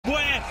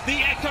The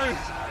echo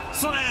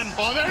slam.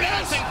 Oh, there it is.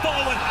 Bouncing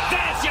forward.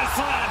 There's your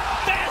slam.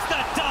 There's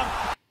the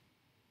dump.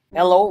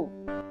 Hello,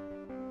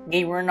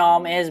 Gamer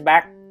Nom is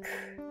back.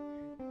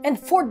 And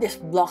for this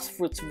BLOX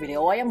Fruits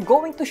video, I am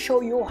going to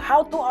show you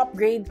how to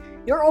upgrade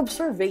your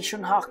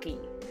observation HAKI.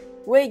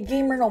 Wait,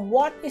 Gamer Nom,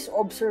 what is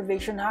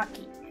observation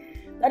HAKI?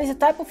 That is a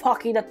type of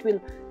HAKI that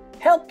will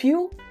help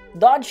you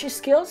dodge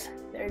skills.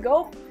 There you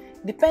go.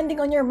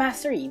 Depending on your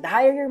mastery. The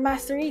higher your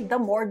mastery, the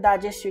more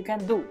dodges you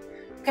can do.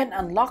 You can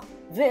unlock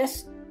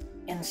this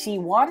in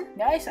C1.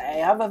 Guys,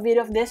 I have a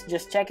video of this.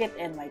 Just check it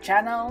in my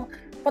channel.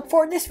 But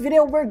for this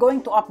video, we're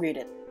going to upgrade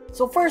it.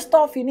 So first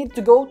off, you need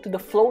to go to the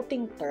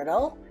floating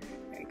turtle.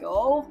 There you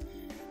go.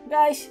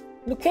 Guys,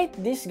 locate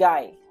this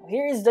guy.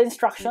 Here is the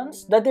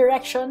instructions, the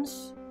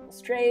directions.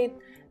 Straight,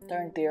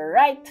 turn to your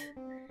right,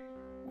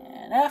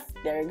 and left.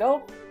 There you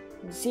go.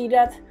 You see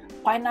that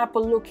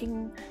pineapple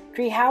looking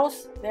tree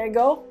house? There you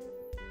go.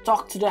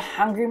 Talk to the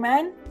hungry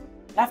man.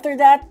 After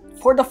that,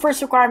 for the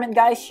first requirement,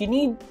 guys, you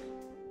need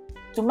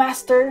to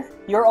master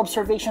your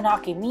observation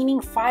HAKI,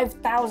 meaning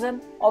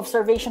 5,000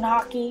 observation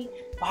HAKI.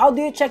 How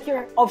do you check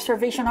your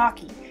observation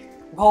HAKI?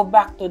 Go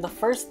back to the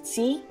first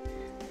C,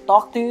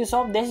 talk to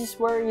yourself. This is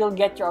where you'll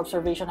get your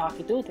observation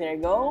HAKI too. There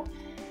you go.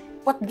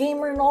 But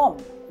Gamer Nom,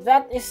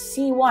 that is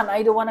C1.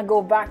 I don't want to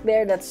go back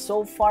there. That's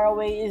so far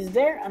away. Is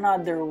there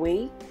another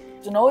way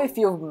to know if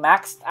you've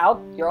maxed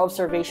out your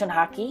observation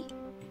HAKI?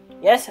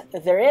 Yes,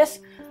 there is.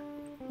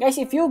 Guys,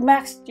 if you've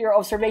maxed your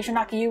observation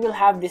HAKI, you will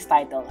have this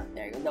title.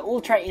 There you go, the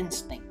Ultra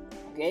Instinct.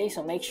 Okay,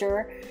 so make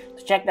sure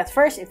to check that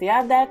first. If you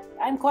have that,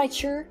 I'm quite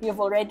sure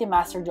you've already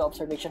mastered the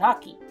observation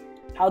HAKI.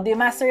 How do you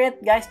master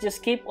it? Guys,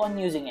 just keep on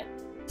using it.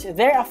 Is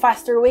there a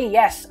faster way?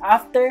 Yes,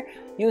 after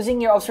using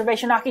your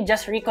observation HAKI,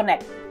 just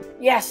reconnect.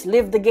 Yes,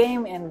 leave the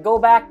game and go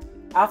back.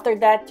 After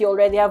that, you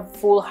already have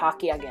full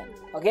HAKI again.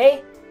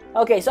 Okay?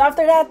 Okay, so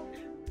after that,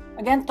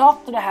 again,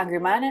 talk to the hungry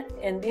man,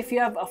 and if you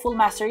have a full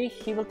mastery,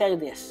 he will tell you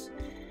this.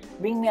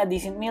 Bring me a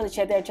decent meal,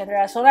 etc,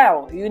 etc. So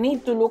now, you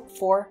need to look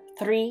for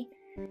 3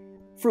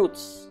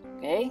 fruits.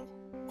 Okay?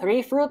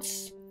 3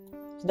 fruits.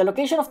 So the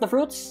location of the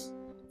fruits,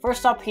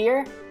 first up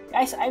here.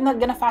 Guys, I'm not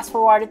gonna fast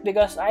forward it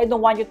because I don't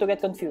want you to get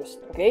confused.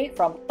 Okay?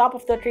 From top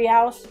of the tree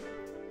house.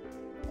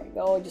 There you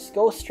go. Just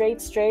go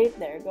straight.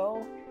 There you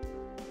go.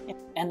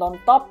 And on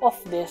top of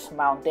this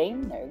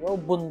mountain, there you go,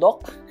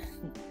 bundok,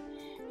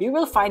 you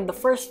will find the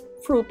first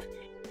fruit,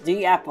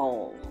 the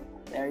apple.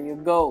 There you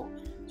go.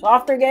 So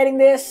after getting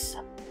this,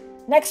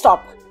 next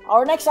stop,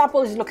 our next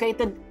apple is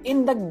located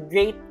in the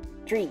great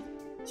tree.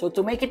 So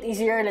to make it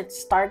easier, let's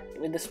start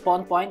with the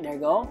spawn point. There you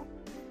go.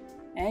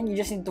 And you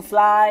just need to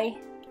fly.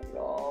 There you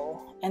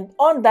go. And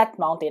on that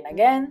mountain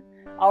again,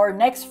 our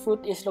next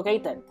fruit is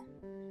located.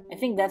 I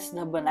think that's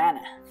the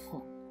banana.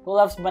 Who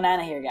loves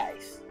banana here,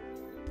 guys?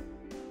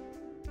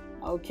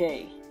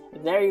 Okay,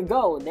 there you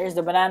go. There's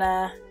the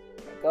banana.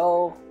 There you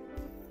go.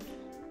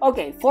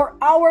 Okay, for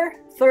our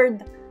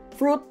third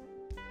fruit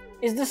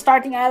is the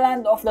starting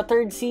island of the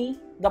third sea,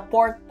 the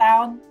port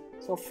town.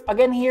 So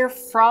again, here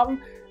from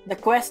the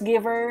quest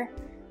giver,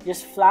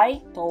 just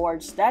fly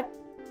towards that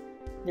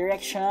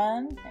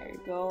direction. There you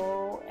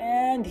go.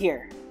 And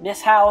here, this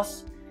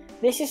house,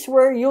 this is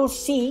where you'll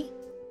see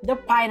the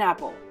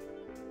pineapple.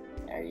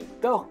 There you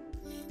go.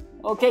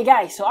 Okay,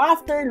 guys, so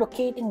after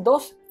locating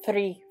those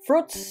 3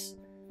 fruits,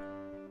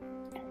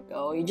 there you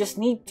go, you just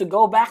need to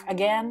go back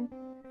again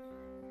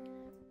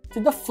to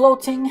the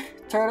floating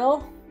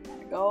turtle. There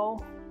you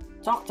go.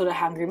 Talk to the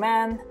hungry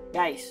man.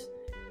 Guys,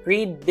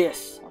 read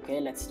this.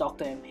 Okay, let's talk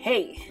to him.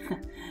 Hey,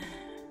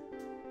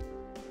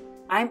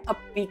 I'm a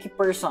picky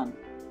person.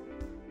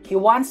 He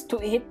wants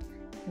to eat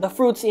the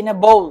fruits in a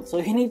bowl. So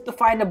you need to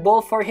find a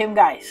bowl for him,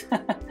 guys.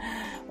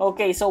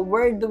 Okay, so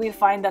where do we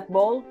find that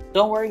bowl?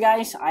 Don't worry,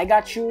 guys. I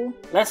got you.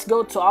 Let's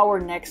go to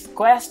our next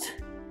quest.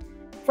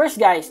 First,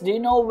 guys, do you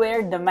know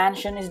where the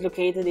mansion is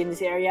located in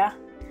this area?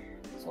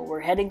 So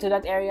we're heading to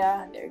that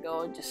area. There you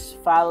go. Just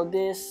follow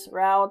this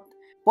route.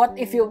 What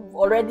if you've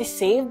already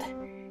saved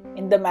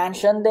in the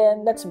mansion?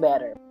 Then that's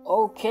better.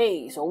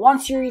 Okay, so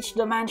once you reach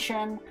the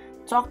mansion,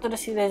 talk to the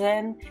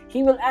citizen.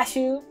 He will ask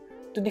you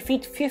to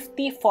defeat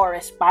 50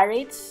 forest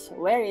pirates.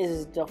 Where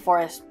is the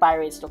forest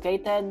pirates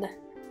located?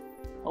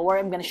 Or where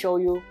I'm gonna show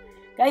you.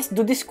 Guys,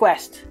 do this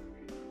quest.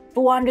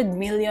 200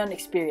 million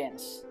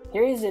experience.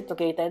 Here is it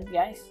located,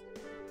 guys.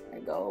 There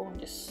you go.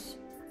 Just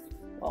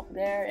walk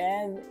there,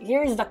 and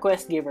here is the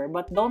quest giver,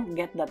 but don't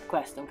get that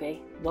quest,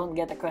 okay? Don't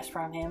get a quest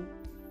from him.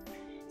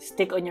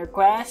 Stick on your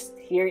quest.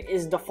 Here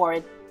is the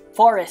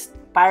forest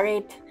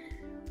pirate.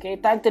 Okay,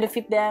 time to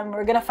defeat them.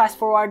 We're gonna fast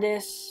forward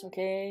this,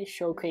 okay?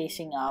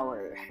 Showcasing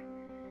our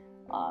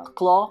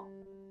claw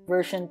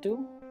version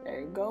 2. There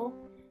you go.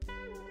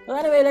 Well,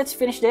 anyway, let's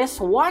finish this.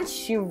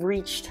 Once you've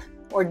reached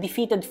or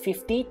defeated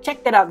 50,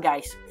 check that out,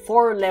 guys.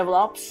 4 level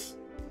ups.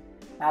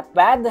 Not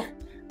bad.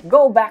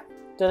 Go back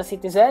to the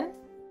citizen.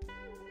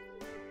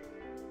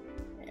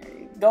 There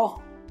you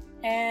go.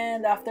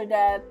 And after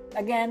that,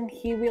 again,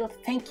 he will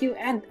thank you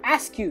and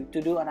ask you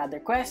to do another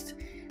quest.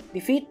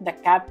 Defeat the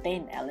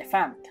Captain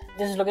Elephant.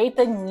 This is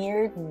located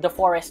near the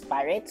forest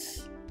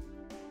pirates.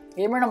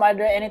 Gamer Nom, are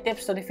there any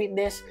tips to defeat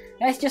this?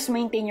 Guys, just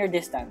maintain your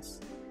distance.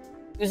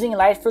 Using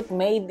light fruit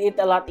made it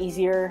a lot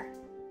easier.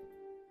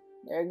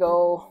 There you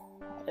go.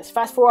 Let's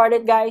fast forward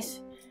it, guys.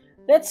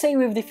 Let's say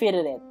we've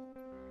defeated it.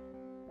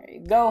 There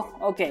you go.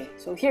 Okay,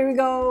 so here we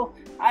go.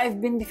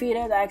 I've been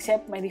defeated. I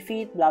accept my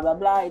defeat. Blah, blah,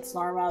 blah. It's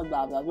normal.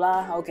 Blah, blah,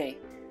 blah. Okay.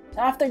 So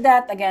after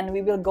that, again,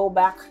 we will go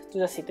back to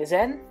the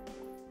citizen.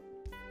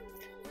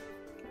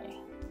 Okay.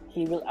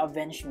 He will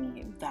avenge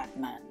me, that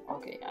man.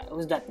 Okay,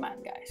 who's that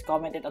man, guys?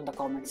 Comment it on the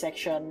comment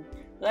section.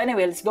 So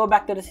anyway, let's go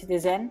back to the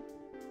citizen.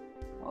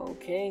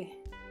 Okay.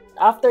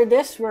 After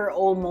this, we're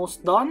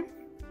almost done.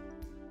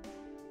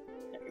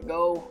 There we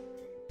go.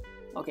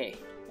 Okay,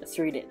 let's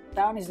read it.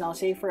 Town is now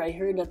safer. I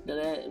heard that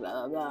blah,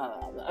 blah,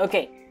 blah, blah.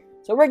 Okay,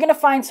 so we're gonna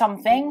find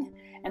something,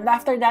 and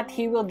after that,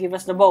 he will give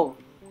us the bow.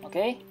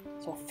 Okay,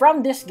 so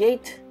from this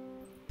gate,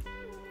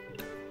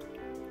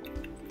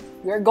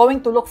 we are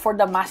going to look for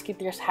the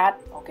musketeer's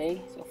hat.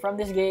 Okay, so from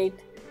this gate,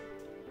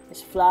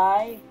 just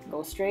fly,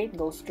 go straight,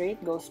 go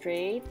straight, go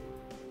straight.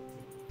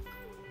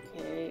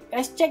 Okay,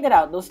 guys, check that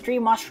out. Those 3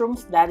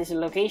 mushrooms, that is the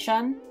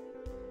location.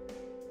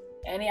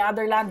 Any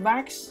other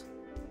landmarks?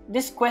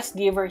 This quest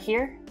giver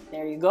here,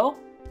 there you go.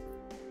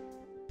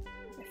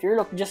 If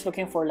you're just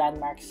looking for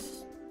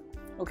landmarks.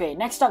 Okay,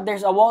 next up,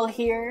 there's a wall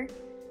here.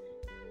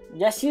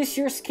 Just use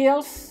your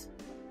skills.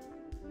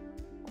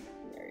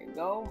 There you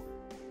go.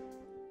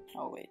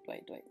 Oh, wait.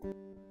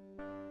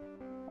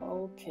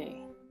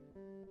 Okay.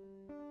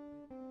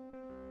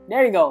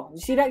 There you go. You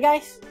see that,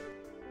 guys?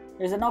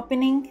 There's an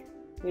opening.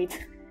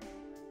 Wait.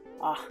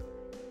 Ah.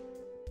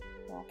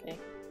 Okay.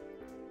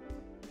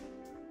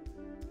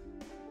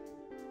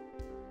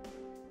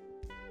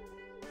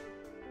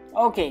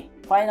 Okay,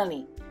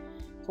 finally.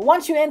 So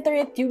once you enter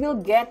it, you will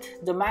get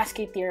the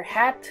musketeer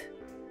hat.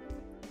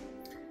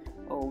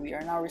 Oh, we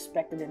are now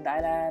respected in the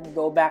island.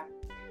 Go back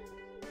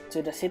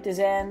to the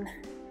citizen.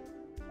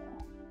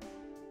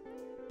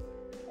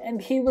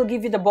 And he will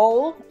give you the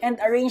bowl and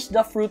arrange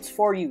the fruits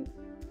for you.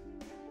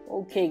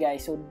 Okay,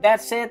 guys, so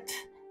that's it.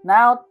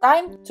 Now,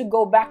 time to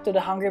go back to the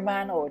Hungry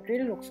Man. Oh, it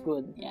really looks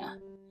good. Yeah.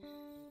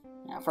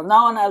 From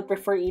now on, I'll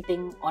prefer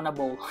eating on a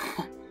bowl.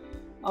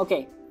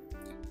 Okay.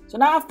 So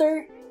now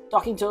after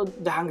talking to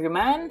the Hungry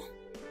Man,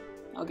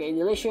 okay,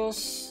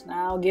 delicious.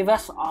 Now give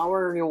us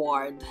our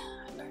reward.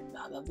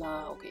 Blah, blah,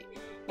 blah. Okay.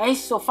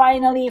 Guys, so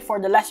finally, for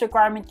the last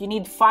requirement, you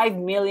need 5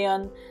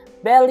 million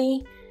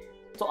belly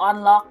to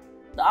unlock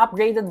the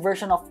upgraded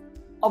version of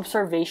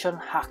Observation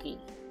HAKI.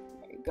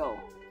 There you go.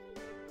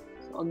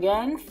 So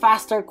again,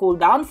 faster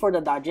cooldown for the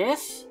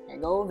dodges. There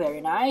you go,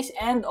 very nice.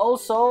 And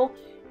also,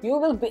 you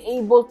will be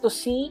able to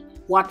see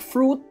what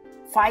fruit,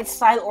 fight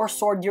style, or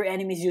sword your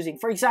enemy is using.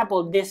 For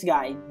example, this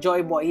guy,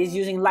 Joy Boy, he's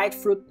using light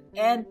fruit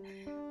and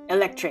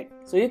electric.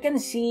 So you can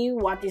see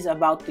what he's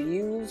about to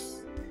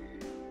use.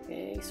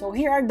 Okay, so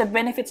here are the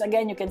benefits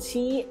again, you can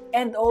see.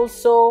 And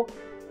also,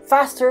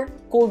 faster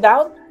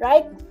cooldown,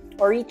 right?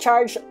 Or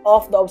recharge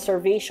of the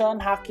observation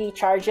HAKI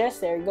charges.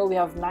 There you go, we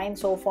have 9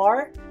 so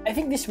far. I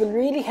think this will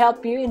really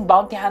help you in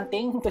bounty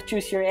hunting to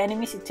choose your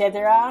enemies,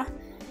 etc.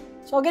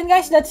 So again,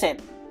 guys, that's it.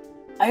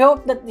 I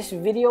hope that this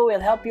video will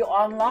help you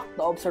unlock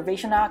the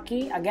Observation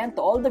HAKI. Again,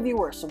 to all the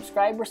viewers,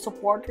 subscribers,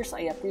 supporters,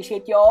 I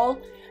appreciate you all.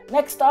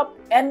 Next up,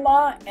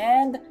 Enma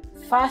and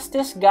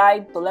fastest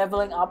guide to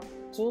leveling up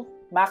to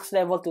max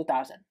level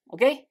 2000.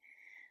 Okay?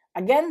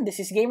 Again, this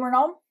is Gamer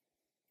Nom.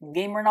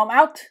 Gamer Nom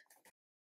out.